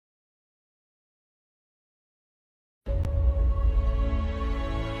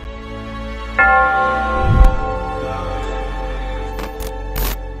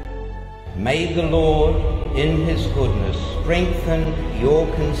May the Lord, in his goodness, strengthen your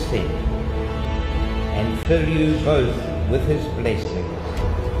consent and fill you both with his blessings.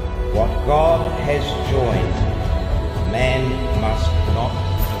 What God has joined, man must not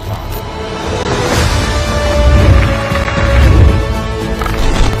divide.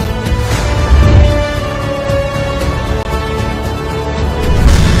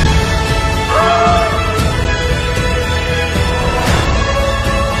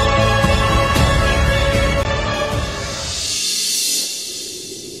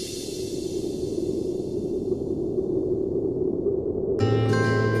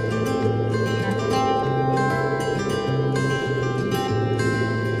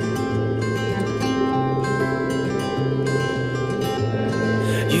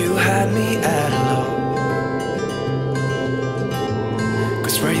 You had me at hello,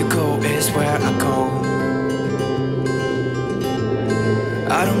 'cause where you go is where I go.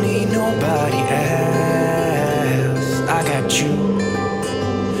 I don't need nobody else. I got you,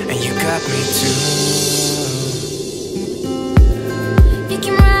 and you got me too.